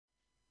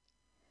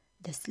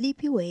The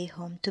Sleepy Way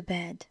Home to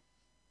Bed.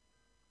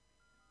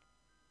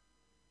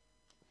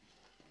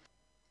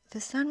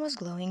 The sun was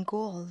glowing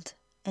gold,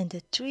 and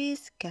the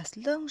trees cast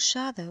long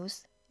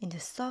shadows in the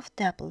soft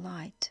apple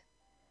light.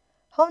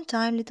 "Home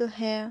time, Little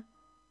Hare,"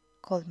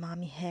 called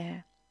Mummy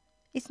Hare.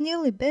 "It's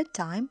nearly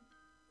bedtime."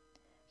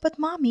 "But,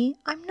 Mommy,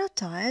 I'm not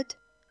tired,"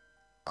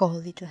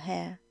 called Little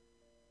Hare.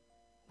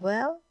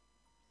 "Well,"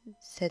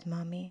 said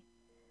Mummy,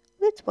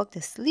 "let's walk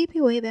the sleepy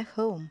way back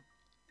home."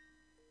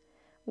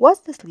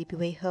 "What's the sleepy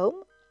way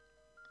home?"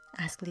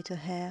 asked Little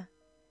Hare.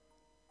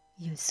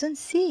 "You'll soon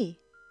see,"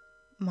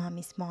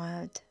 Mummy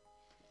smiled.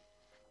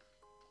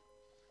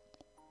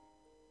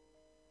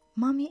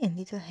 Mummy and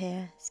Little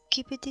Hare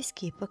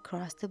skippity-skip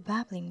across the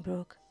babbling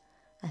brook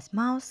as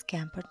Mouse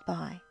scampered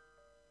by.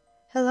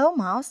 "Hello,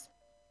 Mouse,"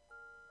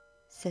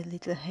 said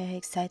Little Hare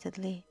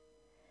excitedly.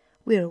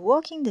 "We're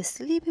walking the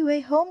sleepy way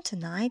home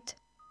tonight."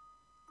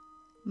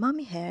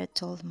 Mummy Hare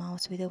told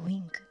Mouse with a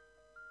wink.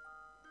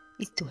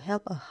 "It's to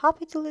help a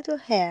happy little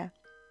hare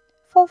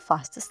fall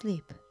fast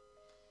asleep."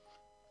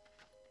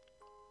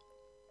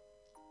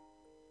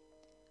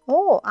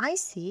 "Oh, I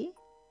see,"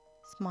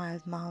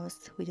 smiled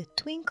Mouse with a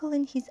twinkle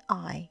in his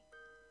eye.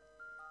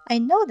 "I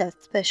know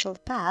that special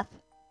path.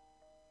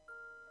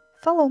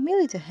 Follow me,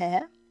 Little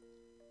Hare."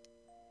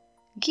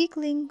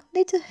 Giggling,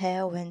 Little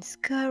Hare went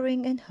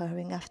scurrying and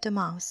hurrying after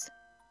Mouse.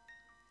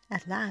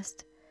 At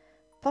last,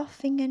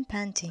 puffing and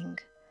panting,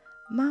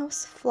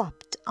 Mouse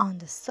flopped on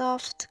the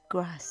soft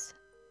grass.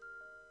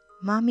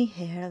 Mummy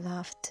Hare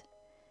laughed.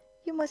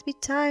 "You must be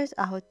tired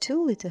out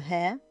too, Little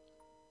Hare."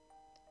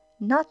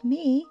 "Not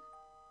me,"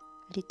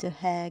 Little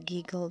Hare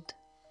giggled.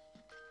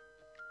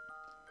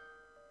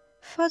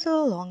 Further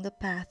along the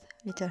path,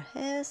 Little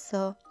Hare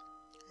saw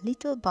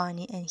Little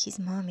Bunny and his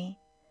mummy.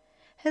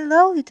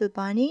 "Hello, Little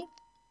Bunny,"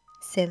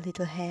 said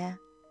Little Hare.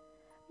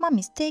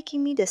 "Mummy's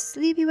taking me the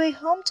sleepy way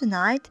home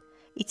tonight.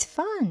 It's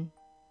fun."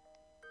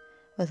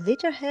 "But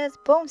Little Hare's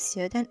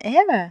bonesier than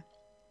ever,"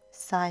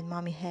 sighed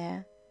Mummy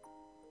Hare.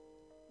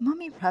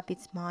 Mummy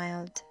Rabbit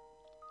smiled.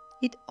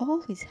 "It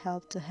always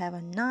helped to have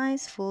a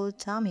nice full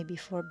tummy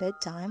before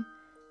bedtime,"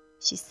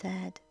 she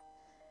said,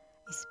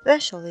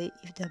 "especially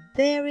if the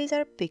berries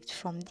are picked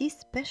from this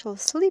special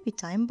sleepy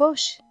time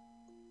bush."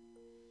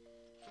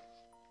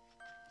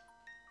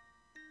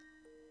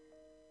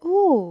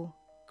 "Ooh!"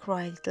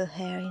 cried Little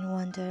Hare in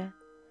wonder.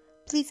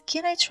 "Please,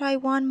 can I try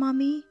one,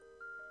 Mummy?"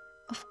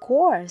 "Of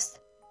course,"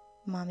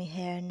 Mummy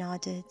Hare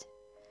nodded.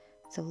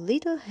 So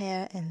Little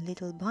Hare and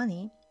Little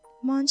Bunny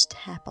munched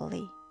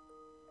happily.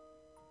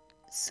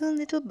 Soon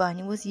Little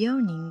Bunny was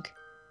yawning,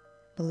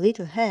 but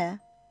Little Hare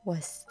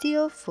was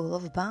still full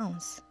of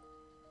bounce.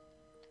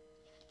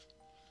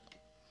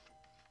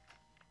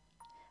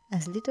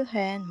 As Little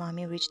Hare and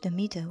Mummy reached the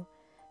meadow,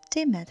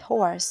 they met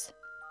Horse.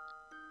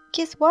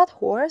 "Guess what,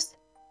 Horse?"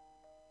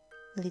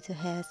 Little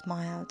Hare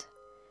smiled.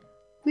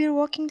 "We're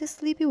walking the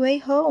sleepy way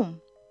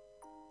home."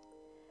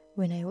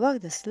 "When I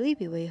walk the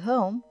sleepy way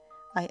home,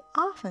 I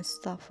often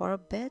stop for a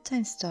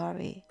bedtime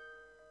story,"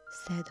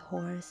 said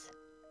Horse.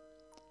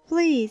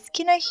 "Please,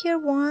 can I hear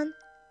one?"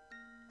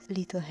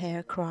 Little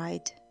Hare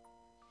cried.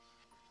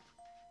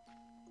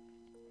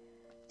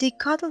 They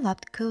cuddled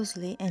up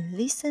cozily and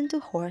listened to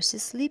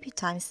Horse's sleepy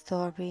time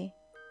story.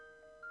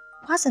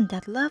 "Wasn't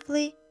that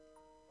lovely?"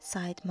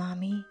 sighed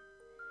Mommy.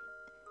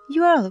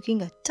 "You are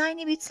looking a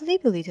tiny bit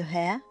sleepy, Little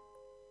Hare."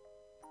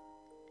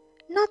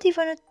 "Not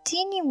even a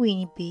teeny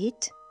weeny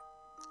bit,"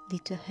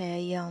 Little Hare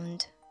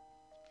yawned.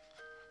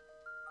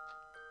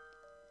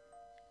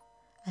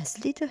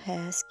 As Little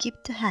Hare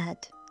skipped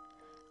ahead,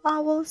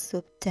 Owl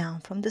swooped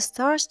down from the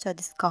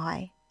star-studded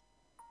sky.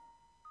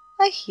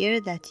 "I hear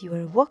that you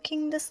are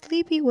walking the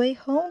sleepy way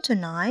home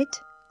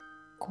tonight,"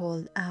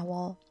 called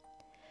Owl.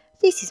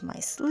 "This is my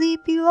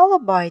sleepy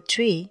lullaby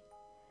tree.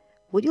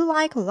 Would you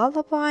like a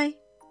lullaby?"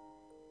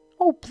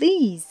 "Oh,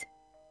 please!"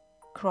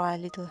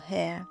 cried Little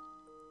Hare.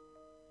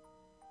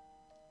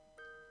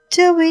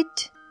 "Do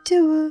it,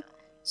 do,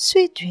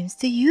 sweet dreams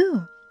to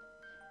you,"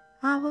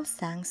 Owl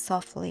sang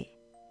softly.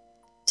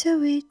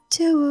 "Do it,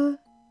 do,"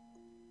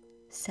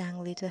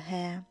 sang Little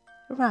Hare,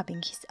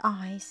 rubbing his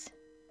eyes.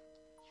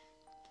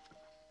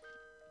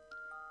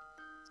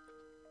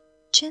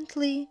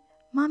 Gently,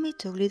 Mummy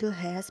took Little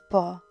Hare's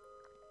paw.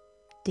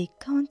 They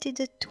counted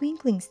the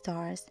twinkling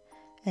stars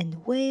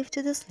and waved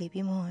to the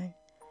sleepy moon,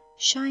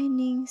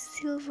 shining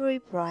silvery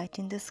bright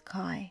in the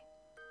sky.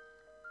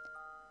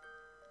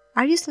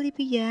 "Are you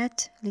sleepy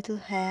yet, Little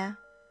Hare?"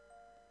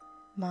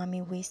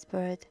 Mummy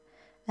whispered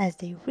as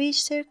they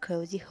reached their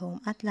cozy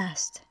home at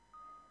last.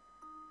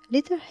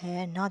 Little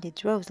Hare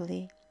nodded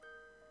rosily.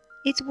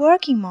 "It's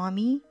working,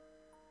 Mommy,"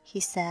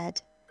 he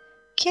said.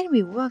 "Can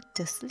we walk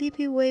the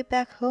sleepy way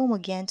back home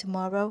again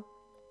tomorrow?"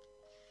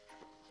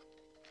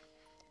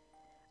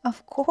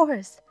 "Of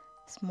course,"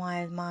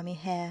 smiled Mummy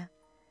Hare.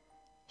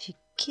 She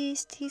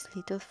kissed his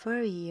little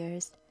furry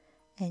ears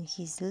and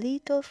his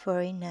little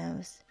furry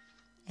nose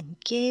and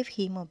gave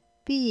him a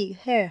big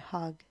hare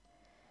hug,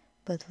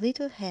 but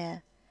Little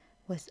Hare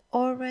was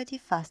already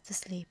fast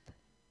asleep.